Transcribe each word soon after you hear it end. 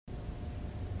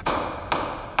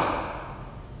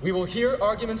We will hear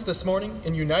arguments this morning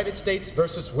in United States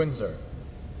versus Windsor.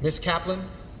 Ms. Kaplan,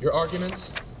 your arguments.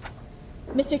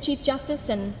 Mr. Chief Justice,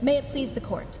 and may it please the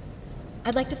court,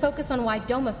 I'd like to focus on why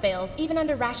DOMA fails even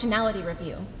under rationality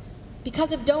review.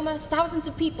 Because of DOMA, thousands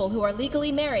of people who are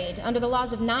legally married under the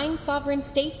laws of 9 sovereign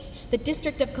states, the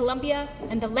District of Columbia,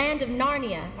 and the land of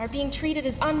Narnia are being treated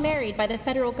as unmarried by the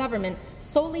federal government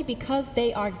solely because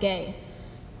they are gay.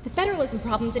 The federalism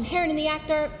problems inherent in the act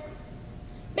are...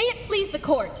 May it please the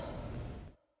court.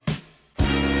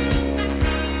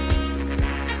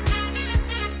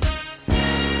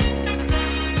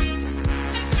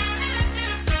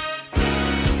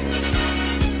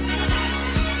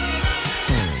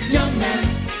 Young man,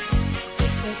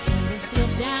 it's okay to feel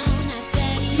down. I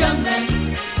said, young man,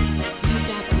 you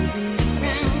got reason to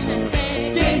frown. I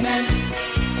said, gay man,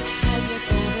 'cause your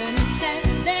government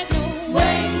says there's no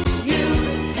way you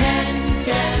can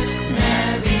get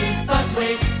married. But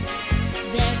wait,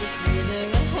 there's a sliver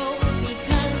of hope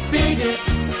because bigots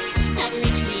have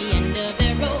reached the end of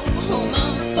their rope.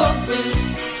 Homophobes lose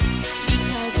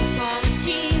because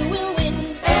equality will win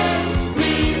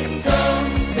every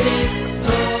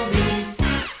victory.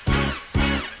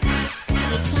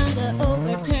 It's time to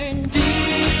overturn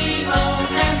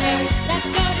DOMA. Let's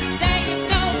go to say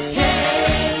it's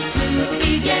okay to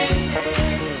be gay.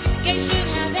 Gay should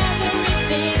have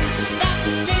everything that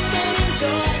the straights can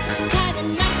enjoy. Tie the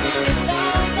knot now with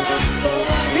all the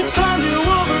boys. It's time to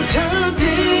overturn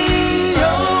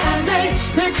DOMA.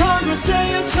 Make Congress say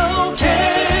it's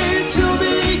okay to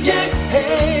be gay.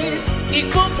 Hey,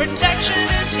 equal protection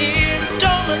is here.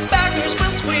 DOMA's backers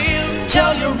will squeal.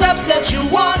 Tell your reps that you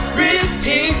want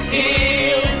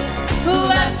repeal.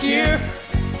 Last year,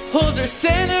 Holder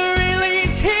Center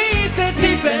released his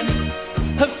defense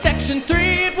of Section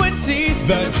 3 it would cease.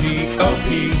 The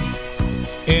GOP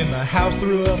in the House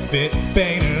threw a fit.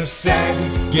 Boehner said,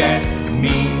 get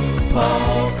me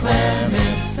Paul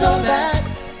Clements. So that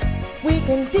we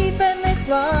can defend this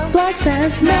law. Black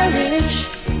says marriage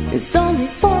is only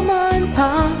for one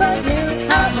part. But new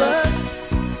outlooks,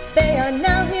 they are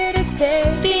now here to stay.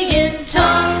 The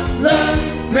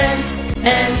intolerance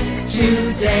ends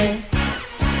today.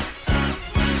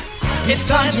 It's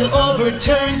time to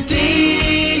overturn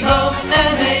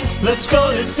DOMA. Let's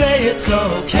go to say it's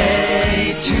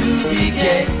okay to be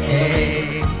gay.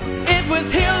 It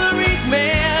was Hillary's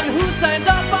man who signed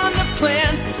up on the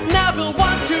plan. Now he'll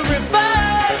want to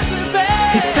revise the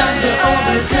ban. It's time to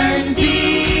overturn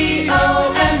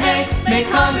DOMA. Make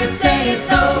Congress say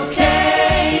it's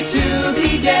okay to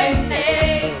be gay.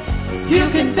 You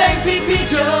can thank VP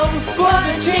Joe for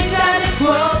the change status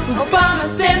quo. Obama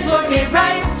stands for gay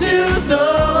rights to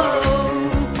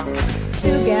those.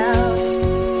 2 gals,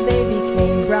 they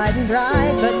became bride and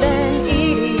bride. But then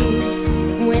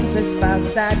Edie, Windsor's spouse,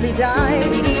 sadly died.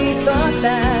 Edie thought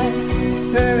that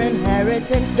her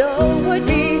inheritance dough would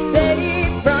be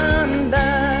safe from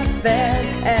the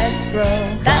feds'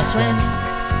 escrow. That's when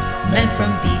men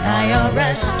from the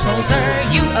IRS told her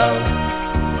you owe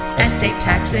estate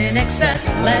tax in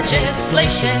excess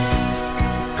legislation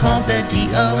called the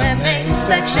DOMA.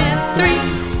 Section 3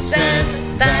 says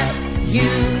that you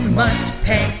must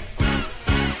pay.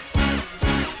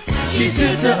 She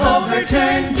sued to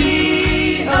overturn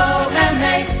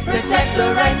DOMA, protect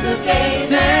the rights of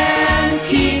gays and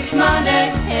keep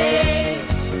money.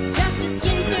 Justice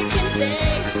Ginsburg can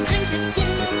say, drink your skim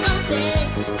milk all day.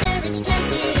 Marriage can't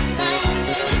be defined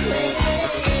this way.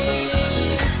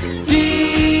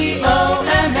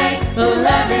 DOMA,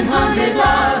 1100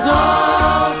 laws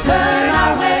all turn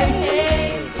our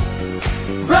way.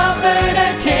 Robert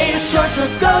and Kay, short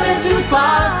SCOTUS who's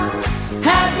boss,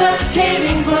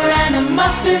 advocating for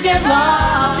animals to get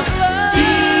lost.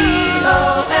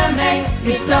 DOMA,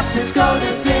 it's up to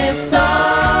SCOTUS if the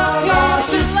law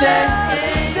should stay.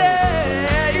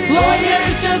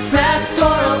 Lawyers just passed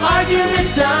oral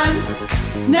arguments done.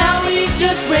 Now we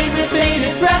just wait with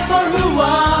bated breath for who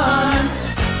won.